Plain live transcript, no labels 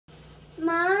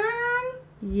Mom?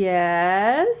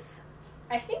 Yes?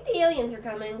 I think the aliens are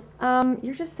coming.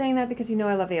 You're just saying that because you know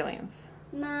I love aliens.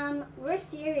 Mom, we're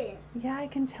serious. Yeah, I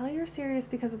can tell you're serious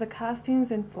because of the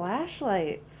costumes and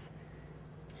flashlights.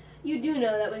 You do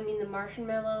know that would mean the Martian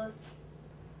Mallows.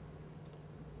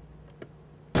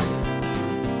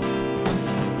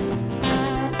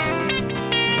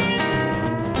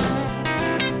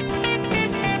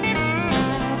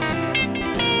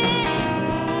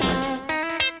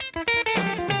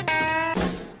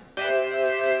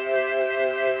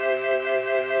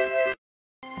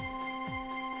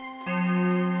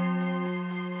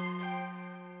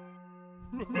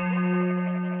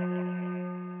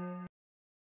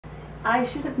 I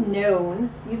should have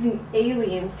known using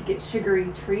aliens to get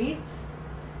sugary treats,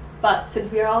 but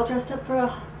since we are all dressed up for a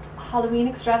Halloween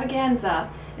extravaganza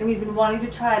and we've been wanting to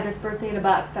try this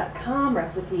birthdayinabox.com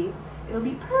recipe, it'll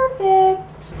be perfect.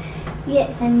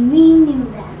 Yes, and we knew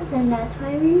that, and that's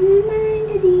why we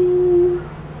reminded you.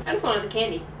 I just wanted the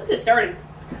candy. Let's get started.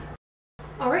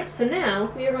 Alright, so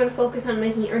now we are going to focus on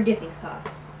making our dipping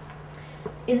sauce.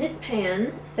 In this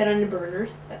pan, set on the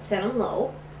burners, that's set on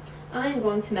low, I'm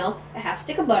going to melt a half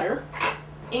stick of butter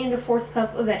and a 1/4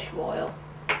 cup of vegetable oil.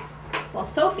 While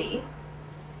Sophie...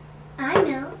 I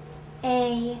melt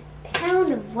a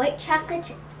pound of white chocolate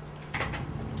chips.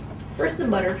 First the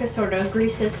butter to sort of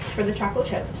grease it for the chocolate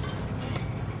chips.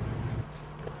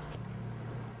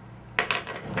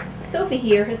 Sophie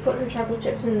here has put her chocolate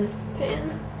chips in this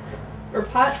pan, or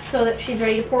pot, so that she's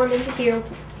ready to pour them into here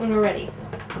when we're ready.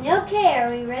 Okay, are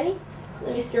we ready?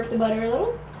 Let me stir up the butter a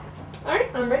little.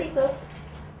 Alright, I'm ready, so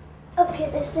Okay,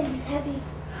 this thing is heavy.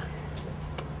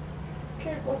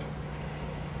 careful.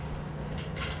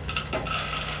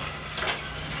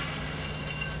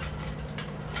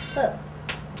 Oh.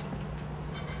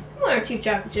 One or two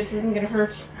chocolate chips isn't gonna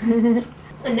hurt.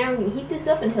 And now we're gonna heat this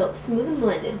up until it's smooth and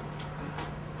blended.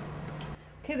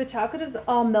 Okay, the chocolate is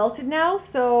all melted now,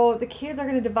 so the kids are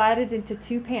going to divide it into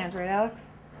 2 pans, right, Alex?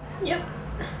 Yep.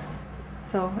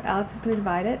 So Alex is going to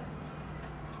divide it.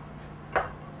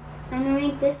 I'm gonna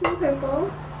make this one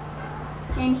purple,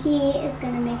 and he is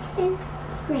gonna make his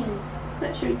green.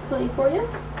 That should be plenty for you.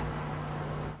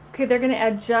 Okay, they're going to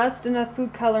add just enough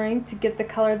food coloring to get the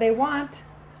color they want.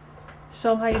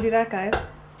 Show them how you do that, guys.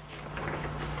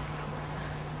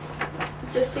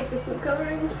 Just take the food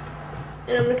coloring,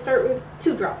 and I'm gonna start with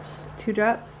 2 drops. 2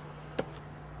 drops.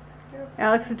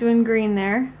 Alex is doing green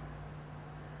there.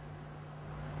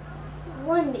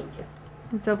 One big drop.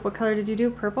 And so what color did you do?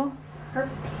 Purple?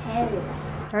 Purple. All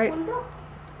right. One drop.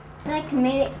 Like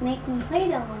make them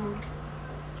Play-Doh.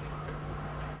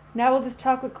 Now while this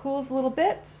chocolate cools a little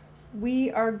bit,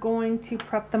 we are going to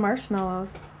prep the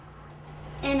marshmallows.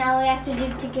 And all we have to do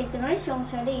to get the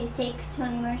marshmallows ready is take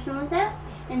 20 marshmallows out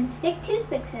and stick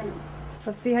toothpicks in them.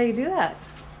 Let's see how you do that.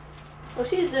 While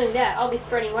she's doing that, I'll be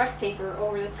spreading wax paper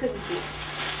over this cookie sheet.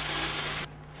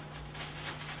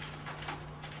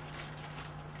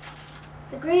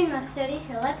 The green looks ready,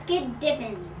 so let's get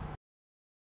dipping.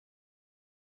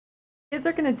 Kids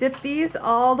are going to dip these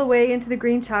all the way into the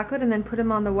green chocolate and then put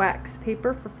them on the wax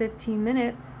paper for 15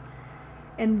 minutes.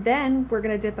 And then we're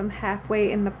going to dip them halfway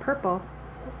in the purple.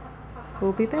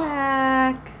 We'll be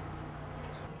back.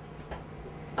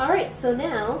 Alright, so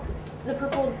now the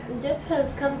purple dip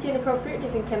has come to an appropriate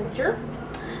dipping temperature.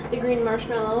 The green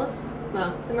marshmallows,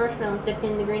 well, the marshmallows dipped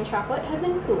in the green chocolate have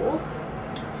been cooled.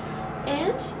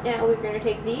 And now we're going to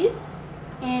take these.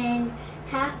 And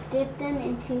half dip them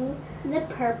into the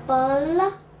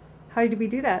purple. How do we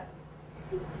do that?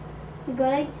 We go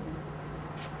like,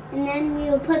 and then we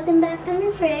will put them back in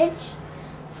the fridge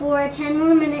for 10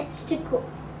 more minutes to cool.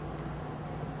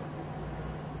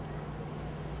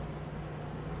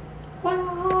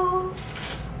 Wow!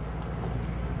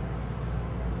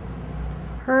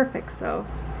 Perfect, so.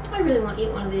 I really want to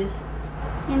eat one of these.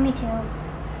 Yeah, me too.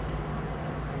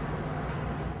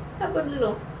 How about a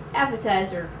little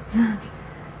appetizer?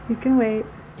 You can wait.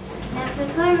 Now for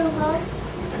the purple,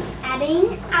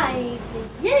 adding ice.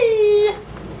 Yay!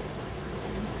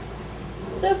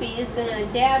 Sophie is gonna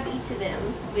dab each of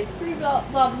them with 3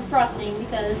 blobs of frosting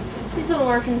because these little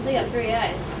Martians, they got 3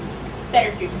 eyes.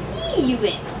 Better to see you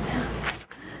with.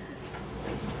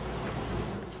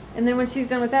 And then when she's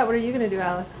done with that, what are you going to do,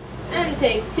 Alex? I'm gonna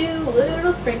take 2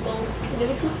 little sprinkles,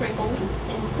 individual sprinkles,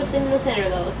 and put them in the center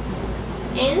of those.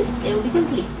 And it will be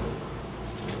complete.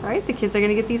 All right, the kids are going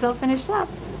to get these all finished up.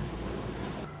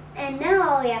 And now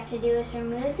all we have to do is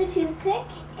remove the toothpick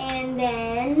and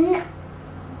then...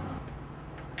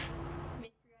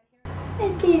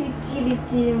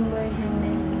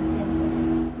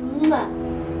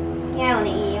 Yeah, I want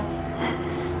to eat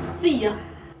you. See ya.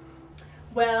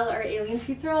 Well, our alien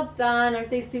treats are all done. Aren't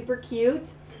they super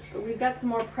cute? But we've got some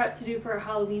more prep to do for our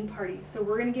Halloween party. So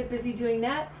we're going to get busy doing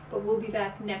that, but we'll be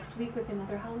back next week with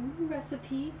another Halloween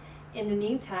recipe. In the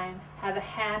meantime, have a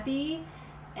happy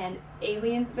and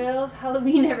alien-filled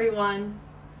Halloween, everyone.